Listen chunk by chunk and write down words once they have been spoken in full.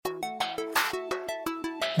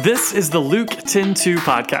This is the Luke 10:2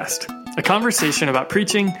 podcast, a conversation about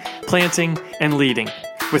preaching, planting, and leading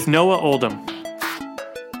with Noah Oldham.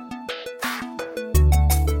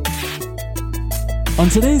 On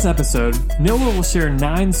today's episode, Noah will share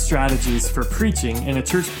 9 strategies for preaching in a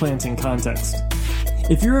church planting context.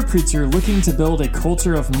 If you're a preacher looking to build a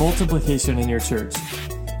culture of multiplication in your church,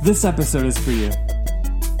 this episode is for you.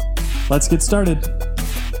 Let's get started.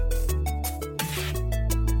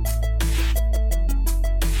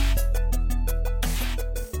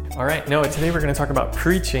 All right, Noah, today we're going to talk about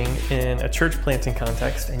preaching in a church planting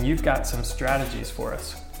context, and you've got some strategies for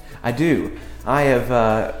us. I do. I've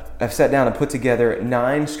sat down and put together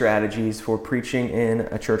 9 strategies for preaching in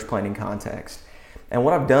a church planting context. And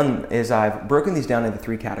what I've done is I've broken these down into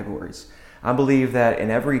 3 categories. I believe that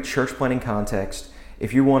in every church planting context,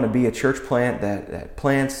 if you want to be a church plant that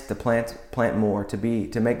plants to plant more,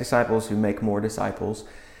 to make disciples who make more disciples,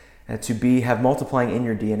 and have multiplying in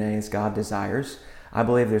your DNA as God desires, I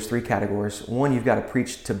believe there's 3 categories. 1, you've got to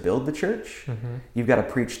preach to build the church. Mm-hmm. You've got to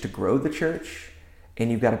preach to grow the church. And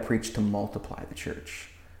you've got to preach to multiply the church.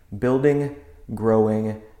 Building,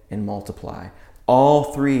 growing, and multiply.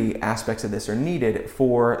 All 3 aspects of this are needed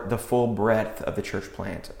for the full breadth of the church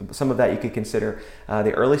plant. Some of that you could consider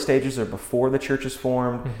the early stages are before the church is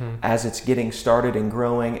formed, as it's getting started and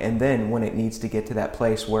growing, and then when it needs to get to that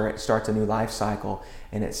place where it starts a new life cycle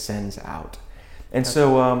and it sends out. And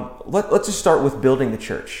so let's just start with building the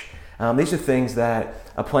church. These are things that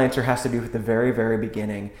a planter has to do at the very, very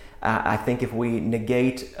beginning. I think if we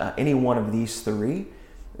negate any one of these 3,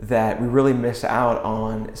 that we really miss out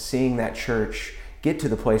on seeing that church get to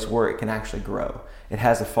the place where it can actually grow. It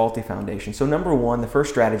has a faulty foundation. So number 1, the first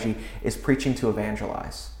strategy is preaching to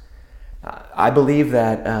evangelize. I believe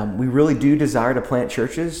that we really do desire to plant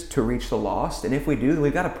churches to reach the lost. And if we do, then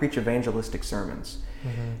we've got to preach evangelistic sermons.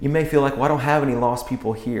 Mm-hmm. You may feel like, well, I don't have any lost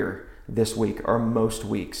people here this week or most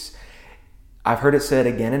weeks. I've heard it said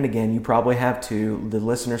again and again, you probably have too, the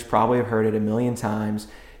listeners probably have heard it a million times,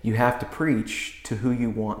 you have to preach to who you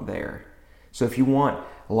want there. So if you want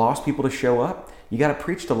lost people to show up, you got to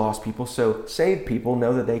preach to lost people so saved people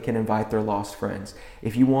know that they can invite their lost friends.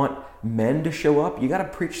 If you want men to show up, you got to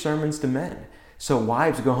preach sermons to men. So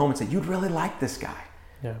wives go home and say, you'd really like this guy.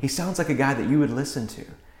 Yeah. He sounds like a guy that you would listen to.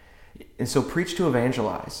 And so preach to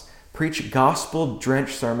evangelize. Preach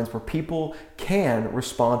gospel-drenched sermons where people can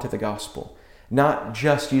respond to the gospel. Not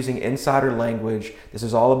just using insider language. This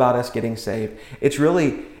is all about us getting saved. It's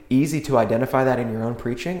really easy to identify that in your own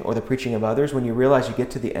preaching or the preaching of others when you realize you get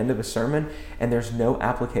to the end of a sermon and there's no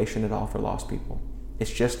application at all for lost people.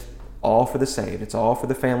 It's just all for the saved. It's all for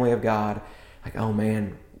the family of God. Like, oh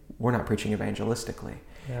man, we're not preaching evangelistically.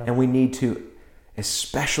 Yeah. And we need to,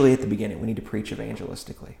 especially at the beginning, we need to preach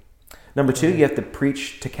evangelistically. Number 2, you have to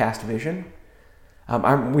preach to cast vision.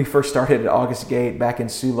 We first started at August Gate back in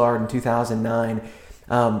Soulard in 2009.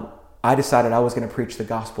 I decided I was going to preach the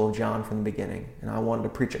Gospel of John from the beginning. And I wanted to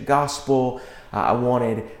preach a gospel. I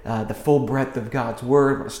wanted the full breadth of God's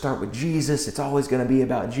Word. I'm going to start with Jesus. It's always going to be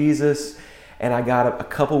about Jesus. And I got a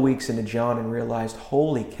couple weeks into John and realized,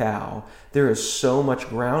 holy cow, there is so much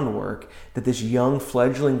groundwork that this young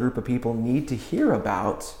fledgling group of people need to hear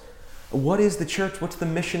about. What is the church? What's the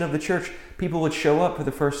mission of the church? People would show up for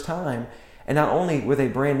the first time. And not only were they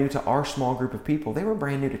brand new to our small group of people, they were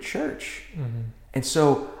brand new to church. Mm-hmm. And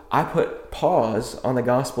so I put pause on the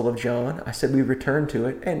Gospel of John. I said we return to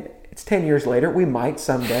it. And it's 10 years later. We might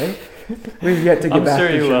someday. We've yet to get back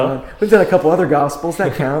to John. We've done a couple other Gospels.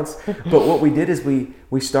 That counts. But what we did is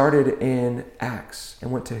we started in Acts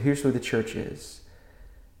and went to here's who the church is.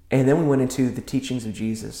 And then we went into the teachings of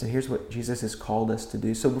Jesus, and here's what Jesus has called us to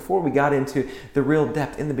do. So before we got into the real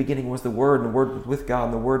depth, in the beginning was the Word, and the Word was with God,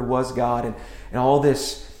 and the Word was God, and all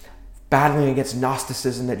this battling against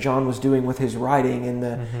Gnosticism that John was doing with his writing in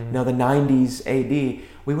the the 90s AD,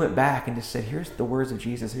 we went back and just said, here's the words of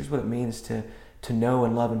Jesus. Here's what it means to know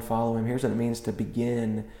and love and follow Him. Here's what it means to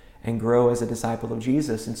begin and grow as a disciple of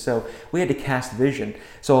Jesus. And so we had to cast vision.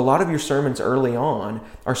 So a lot of your sermons early on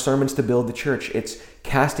are sermons to build the church. It's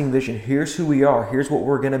casting vision. Here's who we are. Here's what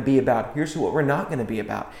we're going to be about. Here's what we're not going to be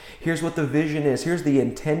about. Here's what the vision is. Here's the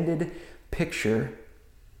intended picture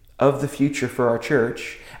of the future for our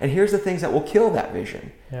church. And here's the things that will kill that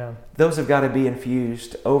vision. Yeah. Those have got to be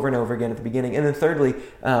infused over and over again at the beginning. And then thirdly,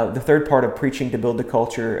 the third part of preaching to build the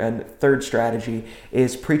culture and third strategy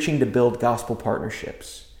is preaching to build gospel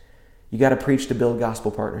partnerships. You got to preach to build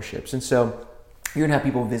gospel partnerships. And so you're going to have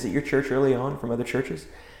people visit your church early on from other churches.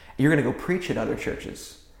 You're going to go preach at other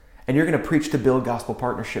churches. And you're going to preach to build gospel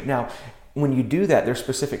partnership. Now, when you do that, there's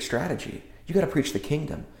specific strategy. You got to preach the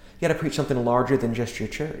kingdom. You got to preach something larger than just your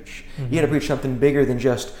church. You got to preach something bigger than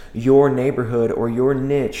just your neighborhood or your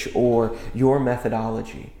niche or your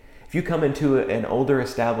methodology. If you come into an older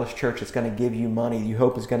established church that's going to give you money, you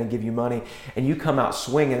hope is going to give you money, and you come out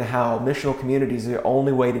swinging how missional communities are the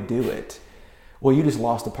only way to do it, well, you just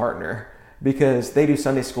lost a partner, because they do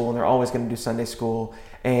Sunday school and they're always going to do Sunday school,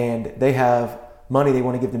 and they have money they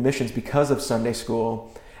want to give to missions because of Sunday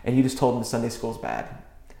school, and you just told them Sunday school is bad.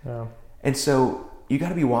 Yeah. And so you got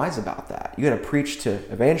to be wise about that. You got to preach to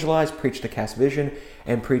evangelize, preach to cast vision,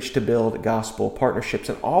 and preach to build gospel partnerships.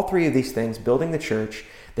 And all three of these things, building the church,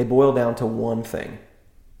 they boil down to one thing.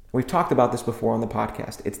 We've talked about this before on the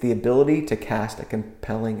podcast. It's the ability to cast a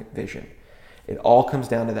compelling vision. It all comes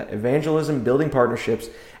down to that. Evangelism, building partnerships,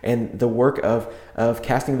 and the work of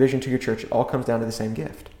casting vision to your church, it all comes down to the same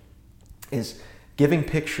gift. Is giving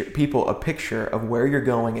people a picture of where you're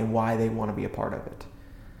going and why they want to be a part of it.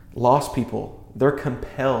 Lost people, they're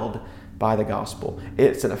compelled by the gospel.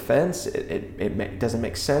 It's an offense. It doesn't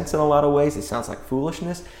make sense in a lot of ways. It sounds like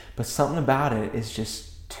foolishness, but something about it is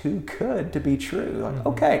just too good to be true. Like,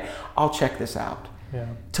 okay, I'll check this out. Yeah.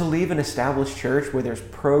 To leave an established church where there's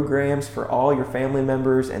programs for all your family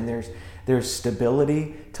members and there's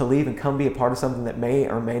stability, to leave and come be a part of something that may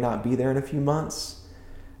or may not be there in a few months,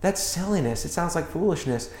 that's silliness. It sounds like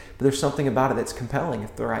foolishness, but there's something about it that's compelling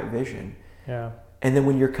if the right vision. Yeah. And then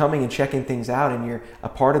when you're coming and checking things out and you're a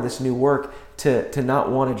part of this new work, to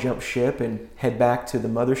not want to jump ship and head back to the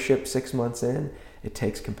mothership 6 months in, it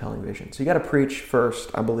takes compelling vision. So you got to preach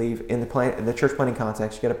first, I believe, in the church planting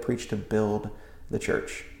context. You got to preach to build the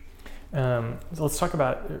church. So let's talk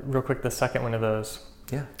about real quick the second one of those.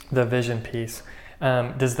 Yeah. The vision piece.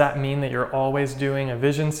 Does that mean that you're always doing a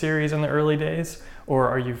vision series in the early days, or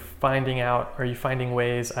are you finding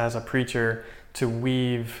ways as a preacher to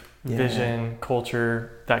weave vision,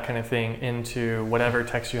 culture, that kind of thing into whatever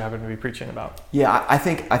text you happen to be preaching about? Yeah, I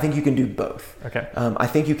think you can do both. Okay. I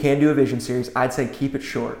think you can do a vision series. I'd say keep it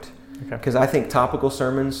short. Because I think topical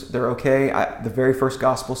sermons, they're okay. The very first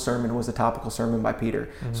gospel sermon was a topical sermon by Peter.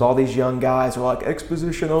 So all these young guys were like,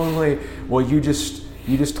 exposition only. Well, you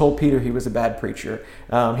just told Peter he was a bad preacher.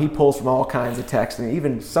 He pulls from all kinds of texts, and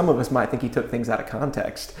even some of us might think he took things out of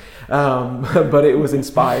context. But it was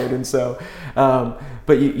inspired. And so,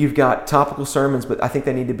 but you've got topical sermons, but I think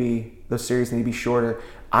those series need to be shorter.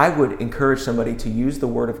 I would encourage somebody to use the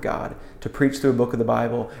Word of God to preach through a book of the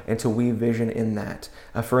Bible and to weave vision in that.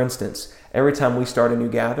 For instance, every time we start a new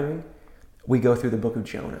gathering, we go through the book of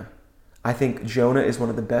Jonah. I think Jonah is one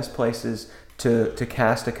of the best places to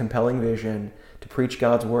cast a compelling vision, to preach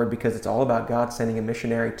God's Word, because it's all about God sending a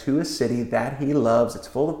missionary to a city that He loves. It's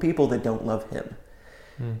full of people that don't love Him.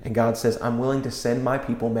 And God says, I'm willing to send my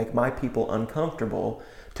people, make my people uncomfortable,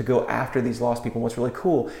 to go after these lost people. What's really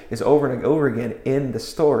cool is over and over again in the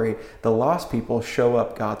story, the lost people show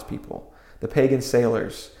up God's people. The pagan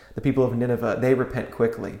sailors, the people of Nineveh, they repent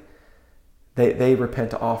quickly. They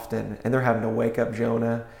repent often, and they're having to wake up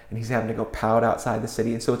Jonah, and he's having to go pout outside the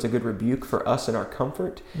city. And so it's a good rebuke for us in our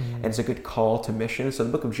comfort, and it's a good call to mission. So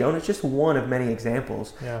the book of Jonah is just one of many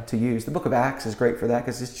examples to use. The book of Acts is great for that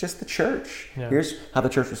because it's just the church. Yeah. Here's how the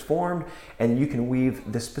church was formed, and you can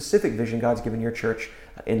weave the specific vision God's given your church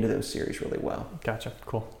into those series really well. Gotcha.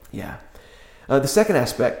 Cool. Yeah. The second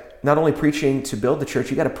aspect, not only preaching to build the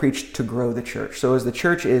church, you got to preach to grow the church. So as the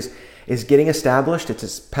church is getting established,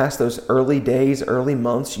 it's past those early days, early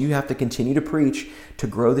months, you have to continue to preach to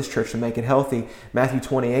grow this church, to make it healthy. Matthew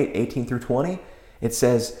 28, 18 through 20, it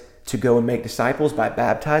says to go and make disciples by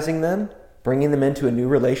baptizing them, bringing them into a new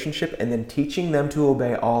relationship, and then teaching them to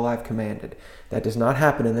obey all I've commanded. That does not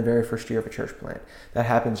happen in the very first year of a church plant. That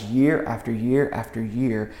happens year after year after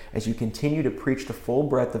year as you continue to preach the full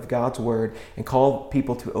breadth of God's Word and call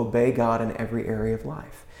people to obey God in every area of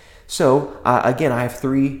life. So, again, I have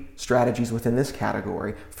 3 strategies within this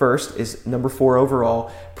category. First is number 4 overall,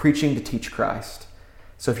 preaching to teach Christ.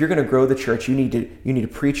 So if you're going to grow the church, you need to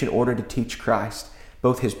preach in order to teach Christ,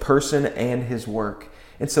 both His person and His work.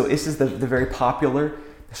 And so this is the very popular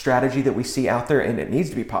strategy that we see out there, and it needs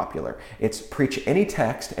to be popular. It's preach any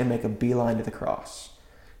text and make a beeline to the cross.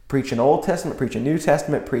 Preach an Old Testament, preach a New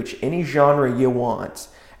Testament, preach any genre you want,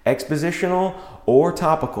 expositional or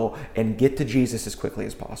topical, and get to Jesus as quickly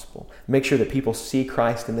as possible. Make sure that people see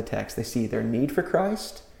Christ in the text. They see their need for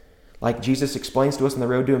Christ. Like Jesus explains to us on the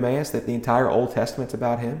road to Emmaus that the entire Old Testament's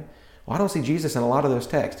about Him. Well, I don't see Jesus in a lot of those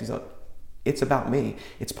texts. He's like, it's about me.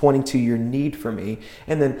 It's pointing to your need for me.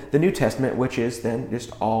 And then the New Testament, which is then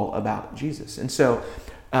just all about Jesus. And so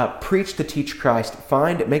preach to teach Christ.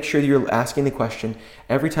 Make sure that you're asking the question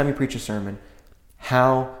every time you preach a sermon,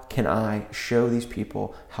 How can I show these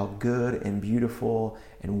people how good and beautiful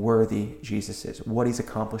and worthy Jesus is, what he's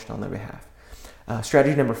accomplished on their behalf?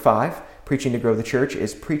 Strategy number 5, preaching to grow the church,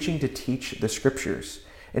 is preaching to teach the scriptures.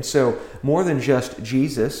 And so more than just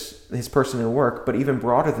Jesus, his person and work, but even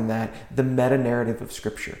broader than that, the meta-narrative of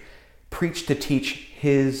Scripture. Preach to teach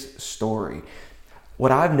his story.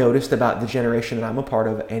 What I've noticed about the generation that I'm a part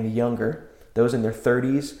of and younger, those in their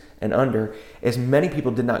 30s and under, is many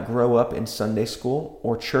people did not grow up in Sunday school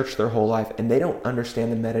or church their whole life, and they don't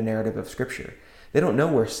understand the meta-narrative of Scripture. They don't know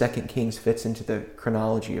where 2 Kings fits into the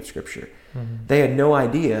chronology of Scripture. Mm-hmm. They had no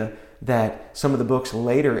idea that some of the books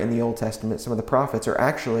later in the Old Testament, some of the prophets, are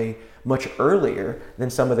actually much earlier than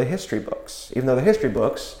some of the history books, even though the history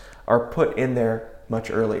books are put in there much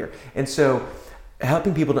earlier. And so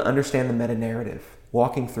helping people to understand the meta-narrative,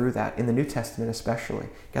 walking through that in the New Testament especially.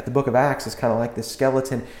 Got the book of Acts is kind of like the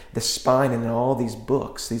skeleton, the spine, and then all these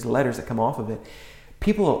books, these letters that come off of it.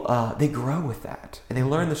 People, they grow with that, and they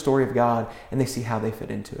learn the story of God, and they see how they fit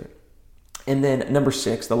into it. And then number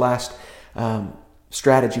 6, the last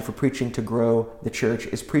strategy for preaching to grow the church,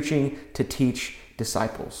 is preaching to teach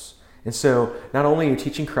disciples. And so not only are you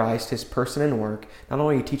teaching Christ, his person and work, not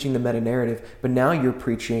only are you teaching the meta-narrative, but now you're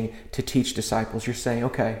preaching to teach disciples. You're saying,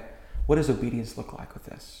 okay, what does obedience look like with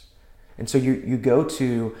this? And so you go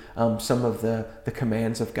to some of the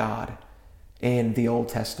commands of God in the Old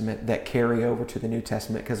Testament that carry over to the New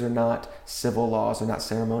Testament, because they're not civil laws, they're not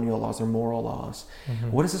ceremonial laws, they're moral laws.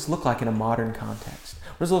 Mm-hmm. What does this look like in a modern context?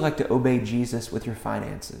 What does it look like to obey Jesus with your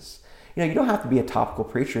finances? You don't have to be a topical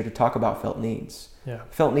preacher to talk about felt needs. Yeah.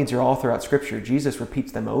 Felt needs are all throughout Scripture. Jesus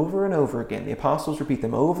repeats them over and over again. The apostles repeat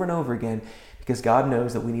them over and over again because God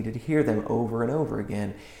knows that we needed to hear them over and over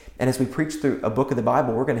again. And as we preach through a book of the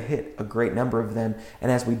Bible, we're going to hit a great number of them.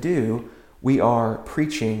 And as we do, we are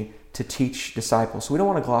preaching to teach disciples. So we don't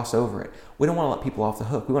want to gloss over it. We don't want to let people off the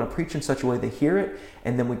hook. We want to preach in such a way they hear it,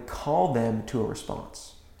 and then we call them to a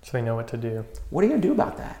response. So they know what to do. What are you going to do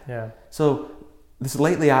about that? Yeah. So this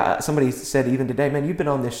lately, somebody said even today, man, you've been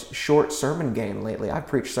on this short sermon game lately. I've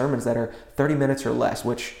preached sermons that are 30 minutes or less,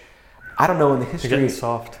 which I don't know in the history. You're getting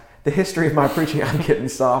soft. The history of my preaching, I'm getting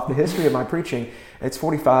soft. The history of my preaching, it's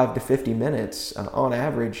 45 to 50 minutes on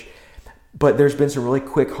average. But there's been some really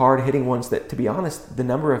quick, hard-hitting ones that, to be honest, the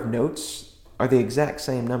number of notes are the exact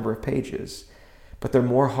same number of pages, but they're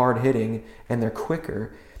more hard-hitting and they're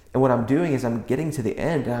quicker. And what I'm doing is I'm getting to the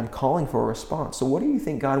end and I'm calling for a response. So what do you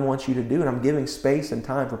think God wants you to do? And I'm giving space and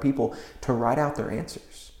time for people to write out their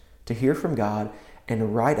answers, to hear from God and to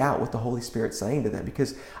write out what the Holy Spirit's saying to them.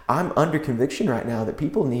 Because I'm under conviction right now that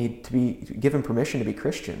people need to be given permission to be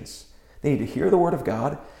Christians. They need to hear the Word of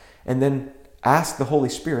God and then ask the Holy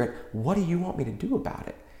Spirit, what do you want me to do about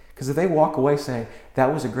it? Because if they walk away saying,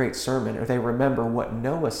 that was a great sermon, or they remember what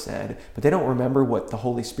Noah said, but they don't remember what the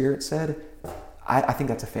Holy Spirit said, I think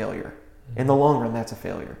that's a failure. In the long run, that's a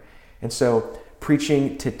failure. And so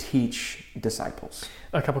preaching to teach disciples.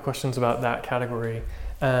 A couple questions about that category.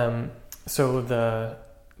 So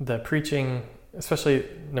the preaching, especially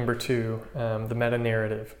number 2, the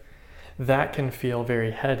meta-narrative, that can feel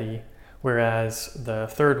very heady, whereas the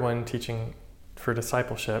third one, teaching for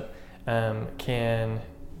discipleship,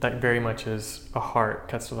 that very much is a heart,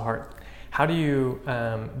 cuts to the heart. How do you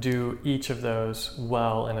do each of those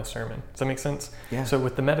well in a sermon? Does that make sense? Yeah. So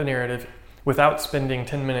with the meta-narrative, without spending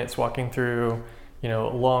 10 minutes walking through, a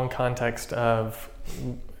long context of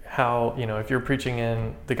how, if you're preaching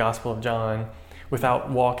in the Gospel of John, without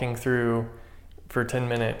walking through for 10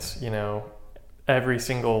 minutes, every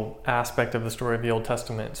single aspect of the story of the Old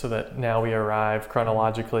Testament, so that now we arrive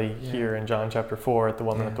chronologically here in John chapter 4 at the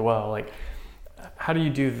woman at the well. Like, how do you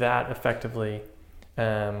do that effectively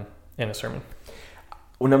in a sermon?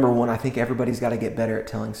 Well, number one, I think everybody's got to get better at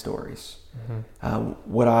telling stories.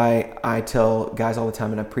 Mm-hmm. What I tell guys all the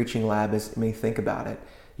time in a preaching lab is, think about it.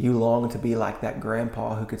 You long to be like that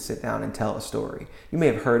grandpa who could sit down and tell a story. You may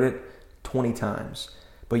have heard it 20 times,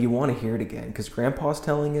 but you want to hear it again because grandpa's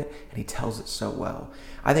telling it and he tells it so well.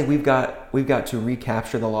 I think we've got to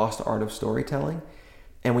recapture the lost art of storytelling,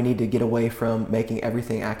 and we need to get away from making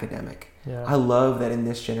everything academic. Yeah. I love that in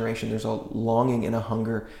this generation there's a longing and a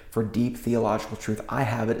hunger for deep theological truth. I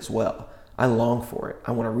have it as well. I long for it.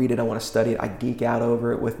 I want to read it. I want to study it. I geek out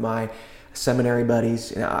over it with my seminary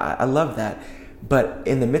buddies. I love that. But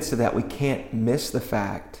in the midst of that, we can't miss the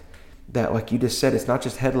fact that, like you just said, it's not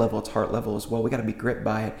just head level, it's heart level as well. We got to be gripped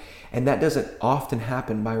by it. And that doesn't often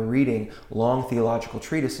happen by reading long theological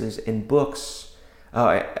treatises in books,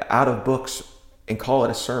 out of books, and call it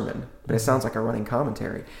a sermon. But it sounds like a running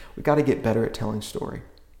commentary. We got to get better at telling story.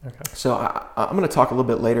 Okay. So I'm going to talk a little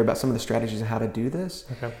bit later about some of the strategies of how to do this,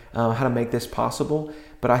 Okay. How to make this possible.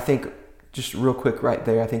 But I think just real quick right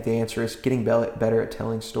there, I think the answer is getting better at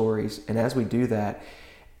telling stories. And as we do that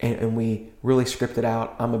and we really script it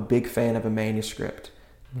out, I'm a big fan of a manuscript.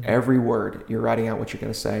 Mm-hmm. Every word, you're writing out what you're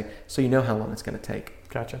going to say so you know how long it's going to take.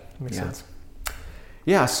 Gotcha. Makes sense.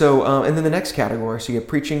 Yeah, so, and then the next category, so you have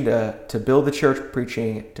preaching to build the church,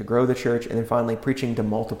 preaching to grow the church, and then finally preaching to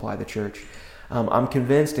multiply the church. I'm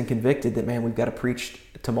convinced and convicted that, man, we've got to preach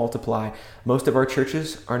to multiply. Most of our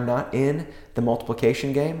churches are not in the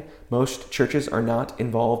multiplication game. Most churches are not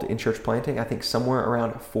involved in church planting. I think somewhere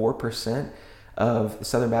around 4% of the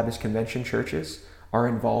Southern Baptist Convention churches are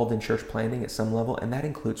involved in church planting at some level, and that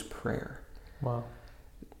includes prayer. Wow.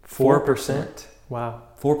 4%. Wow.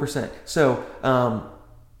 4%. So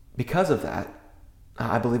because of that,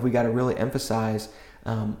 I believe we got to really emphasize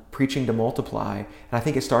preaching to multiply. And I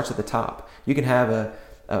think it starts at the top. You can have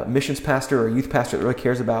a missions pastor or a youth pastor that really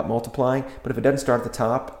cares about multiplying, but if it doesn't start at the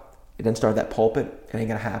top, it doesn't start at that pulpit, it ain't going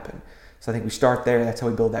to happen. So I think we start there. That's how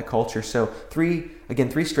we build that culture. So three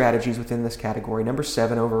strategies within this category. Number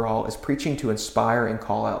 7 overall is preaching to inspire and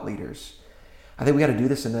call out leaders. I think we got to do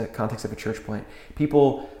this in the context of a church plant.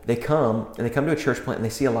 People, they come to a church plant and they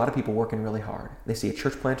see a lot of people working really hard. They see a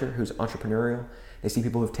church planter who's entrepreneurial. They see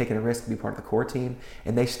people who've taken a risk to be part of the core team,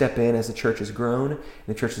 and they step in as the church has grown and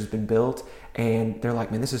the church has been built, and they're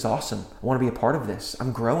like, man, this is awesome. I want to be a part of this.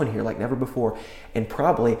 I'm growing here like never before. And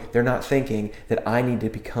probably they're not thinking that I need to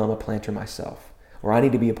become a planter myself, or I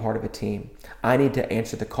need to be a part of a team. I need to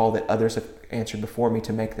answer the call that others have answered before me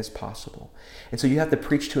to make this possible. And so you have to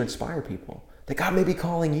preach to inspire people that God may be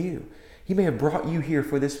calling you. He may have brought you here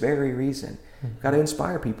for this very reason. Mm-hmm. Got to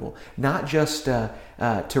inspire people, not just to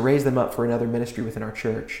raise them up for another ministry within our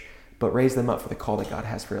church, but raise them up for the call that God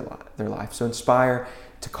has for their life. So inspire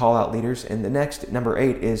to call out leaders. And the next, number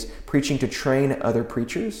 8, is preaching to train other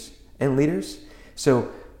preachers and leaders.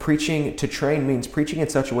 So preaching to train means preaching in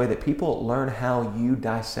such a way that people learn how you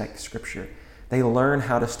dissect Scripture. They learn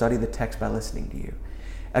how to study the text by listening to you.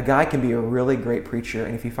 A guy can be a really great preacher,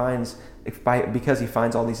 and because he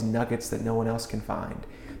finds all these nuggets that no one else can find.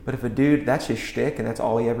 But if a dude, that's his shtick and that's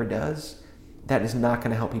all he ever does, that is not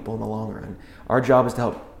going to help people in the long run. Our job is to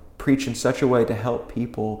help preach in such a way to help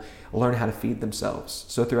people learn how to feed themselves.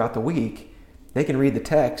 So throughout the week, they can read the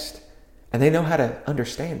text and they know how to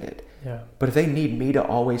understand it. Yeah. But if they need me to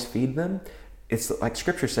always feed them, it's like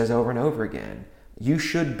Scripture says over and over again, you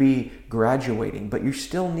should be graduating, but you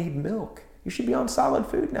still need milk. You should be on solid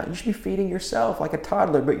food now. You should be feeding yourself like a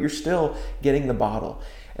toddler, but you're still getting the bottle.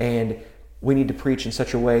 And we need to preach in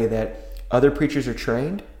such a way that other preachers are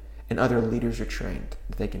trained and other leaders are trained,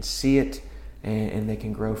 that they can see it and they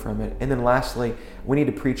can grow from it. And then lastly, we need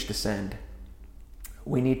to preach to send.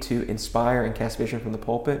 We need to inspire and cast vision from the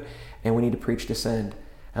pulpit, and we need to preach to send.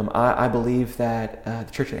 I believe that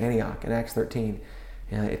the church at Antioch in Acts 13,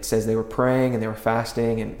 it says they were praying and they were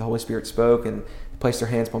fasting and the Holy Spirit spoke and placed their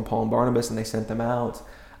hands upon Paul and Barnabas and they sent them out.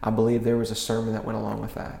 I believe there was a sermon that went along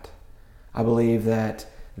with that. I believe that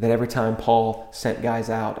every time Paul sent guys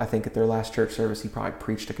out, I think at their last church service, he probably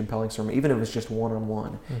preached a compelling sermon. Even if it was just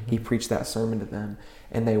one-on-one, he preached that sermon to them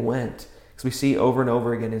and they went. Because we see over and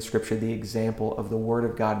over again in Scripture the example of the Word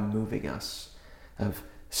of God moving us, of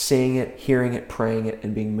seeing it, hearing it, praying it,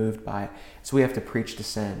 and being moved by it. So we have to preach to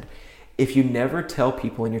send. If you never tell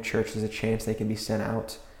people in your church there's a chance they can be sent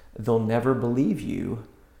out, they'll never believe you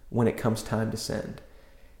when it comes time to send.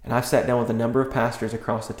 And I've sat down with a number of pastors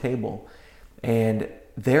across the table, and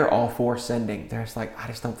they're all for sending. They're just like, I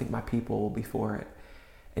just don't think my people will be for it.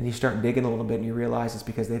 And you start digging a little bit and you realize it's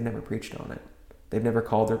because they've never preached on it. They've never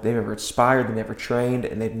they've never inspired, they've never trained,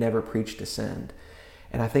 and they've never preached to send.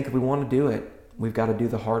 And I think if we want to do it, we've got to do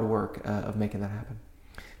the hard work of making that happen.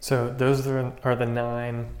 So those are the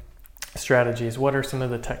 9 strategies. What are some of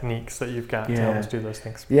the techniques that you've got to help us do those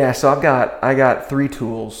things? Yeah, so I got 3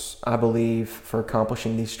 tools, I believe, for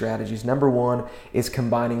accomplishing these strategies. Number 1 is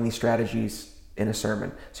combining these strategies in a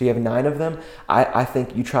sermon. So you have 9 of them. I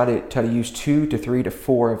think you try to use 2 to 3 to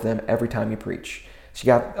 4 of them every time you preach. So you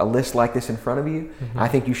got a list like this in front of you. Mm-hmm. I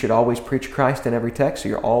think you should always preach Christ in every text. So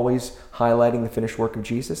you're always highlighting the finished work of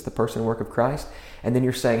Jesus, the person and work of Christ. And then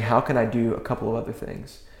you're saying, how can I do a couple of other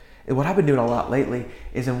things? And what I've been doing a lot lately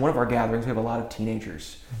is in one of our gatherings, we have a lot of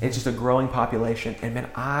teenagers. Mm-hmm. It's just a growing population. And man,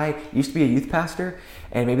 I used to be a youth pastor,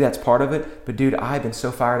 and maybe that's part of it. But dude, I've been so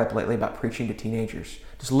fired up lately about preaching to teenagers.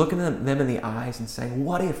 Just looking at them in the eyes and saying,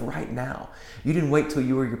 what if right now, you didn't wait till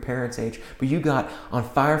you were your parents' age, but you got on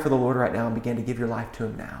fire for the Lord right now and began to give your life to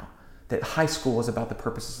Him now? That high school was about the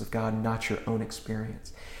purposes of God, not your own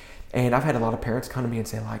experience. And I've had a lot of parents come to me and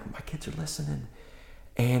say, like, my kids are listening.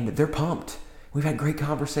 and they're pumped. We've had great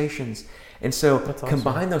conversations. And so That's awesome.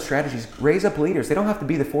 Combine those strategies, raise up leaders. They don't have to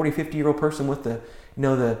be the 40, 50-year-old person with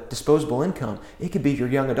the disposable income. It could be your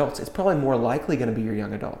young adults. It's probably more likely going to be your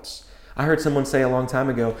young adults. I heard someone say a long time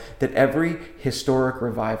ago that every historic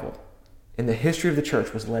revival in the history of the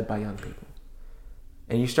church was led by young people.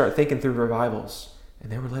 And you start thinking through revivals,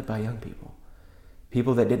 and they were led by young people.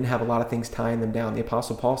 People that didn't have a lot of things tying them down. The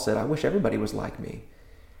Apostle Paul said, I wish everybody was like me.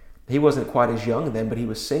 He wasn't quite as young then, but he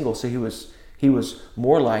was single, so he was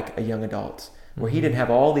more like a young adult, where he didn't have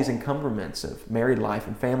all these encumbrance of married life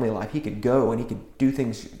and family life. He could go and he could do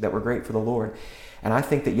things that were great for the Lord. And I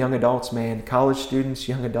think that young adults, man, college students,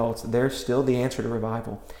 young adults, they're still the answer to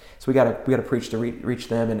revival. So we got to preach to reach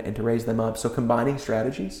them and to raise them up. So combining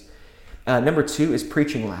strategies. Number 2 is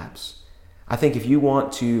preaching labs. I think if you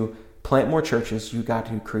want to plant more churches, you got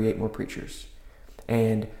to create more preachers.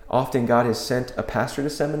 And often God has sent a pastor to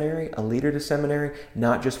seminary, a leader to seminary,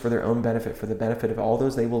 not just for their own benefit, for the benefit of all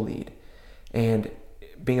those they will lead. And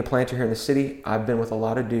being a planter here in the city, I've been with a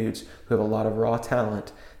lot of dudes who have a lot of raw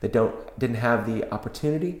talent that didn't have the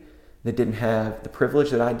opportunity, that didn't have the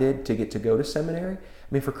privilege that I did to get to go to seminary. I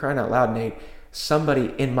mean, for crying out loud, Nate,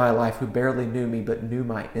 somebody in my life who barely knew me but knew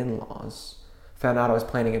my in-laws found out I was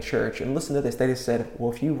planting a church. And listen to this, they just said,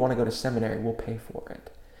 well, if you want to go to seminary, we'll pay for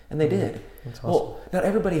it. And they did. That's awesome. Well, not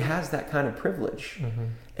everybody has that kind of privilege,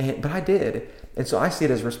 but I did. And so I see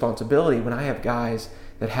it as a responsibility when I have guys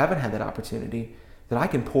that haven't had that opportunity that I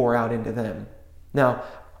can pour out into them. Now,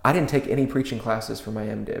 I didn't take any preaching classes for my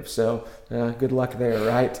MDiv, so good luck there,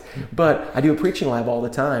 right? But I do a preaching lab all the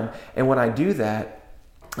time, and when I do that,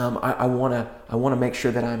 I want to make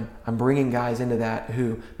sure that I'm bringing guys into that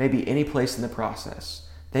who may be any place in the process.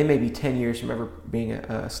 They may be 10 years from ever being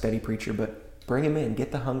a steady preacher, but bring them in,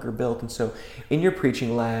 get the hunger built. And so in your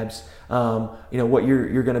preaching labs, what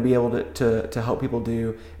you're going to be able to help people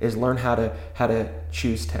do is learn how to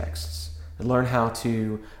choose texts, and learn how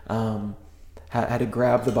to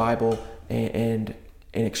grab the Bible and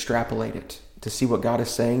extrapolate it, to see what God is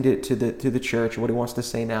saying to the church, what he wants to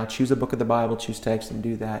say now. Choose a book of the Bible, choose text, and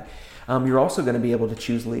do that. You're also going to be able to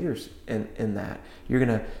choose leaders in that. You're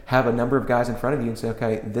going to have a number of guys in front of you and say,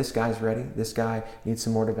 okay, this guy's ready. This guy needs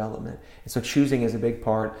some more development. And so choosing is a big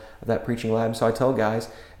part of that preaching lab. And so I tell guys,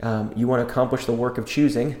 you want to accomplish the work of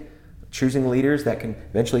choosing leaders that can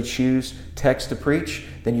eventually choose text to preach,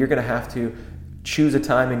 then you're going to have to choose a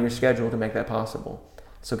time in your schedule to make that possible.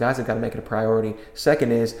 So guys have got to make it a priority.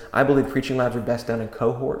 Second is, I believe preaching labs are best done in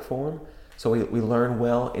cohort form. So we learn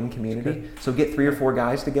well in community. Good. So get 3 or 4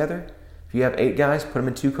 guys together. If you have 8 guys, put them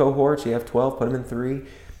in 2 cohorts. You have 12, put them in 3.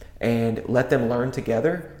 And let them learn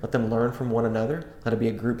together. Let them learn from one another. Let it be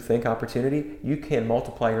a groupthink opportunity. You can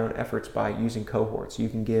multiply your own efforts by using cohorts. You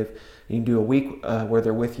can do a week where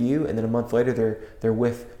they're with you, and then a month later they're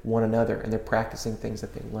with one another, and they're practicing things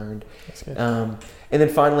that they've learned. That's good. And then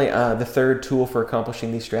finally, the third tool for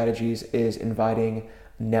accomplishing these strategies is inviting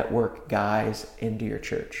network guys into your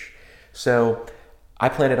church. So I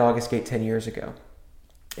planted August Gate 10 years ago.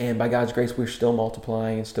 And by God's grace, we're still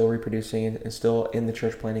multiplying and still reproducing and still in the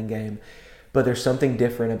church planting game. But there's something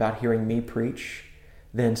different about hearing me preach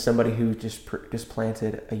than somebody who just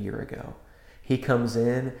planted a year ago. He comes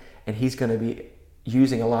in and he's going to be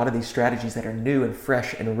using a lot of these strategies that are new and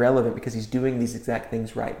fresh and relevant because he's doing these exact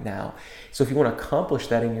things right now. So if you want to accomplish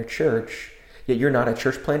that in your church, yet you're not a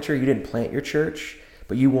church planter, you didn't plant your church,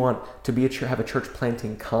 but you want to have a church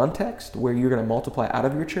planting context where you're going to multiply out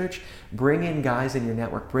of your church, bring in guys in your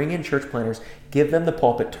network, bring in church planters, give them the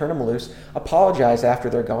pulpit, turn them loose, apologize after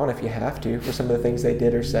they're gone if you have to for some of the things they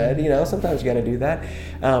did or said. Sometimes you got to do that.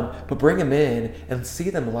 But bring them in and see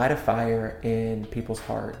them light a fire in people's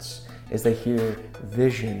hearts as they hear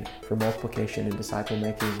vision for multiplication and disciple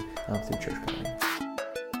making through church planting.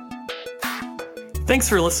 Thanks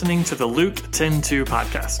for listening to the Luke 10:2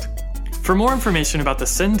 podcast. For more information about the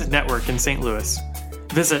Send Network in St. Louis,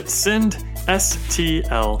 visit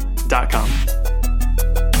sendstl.com.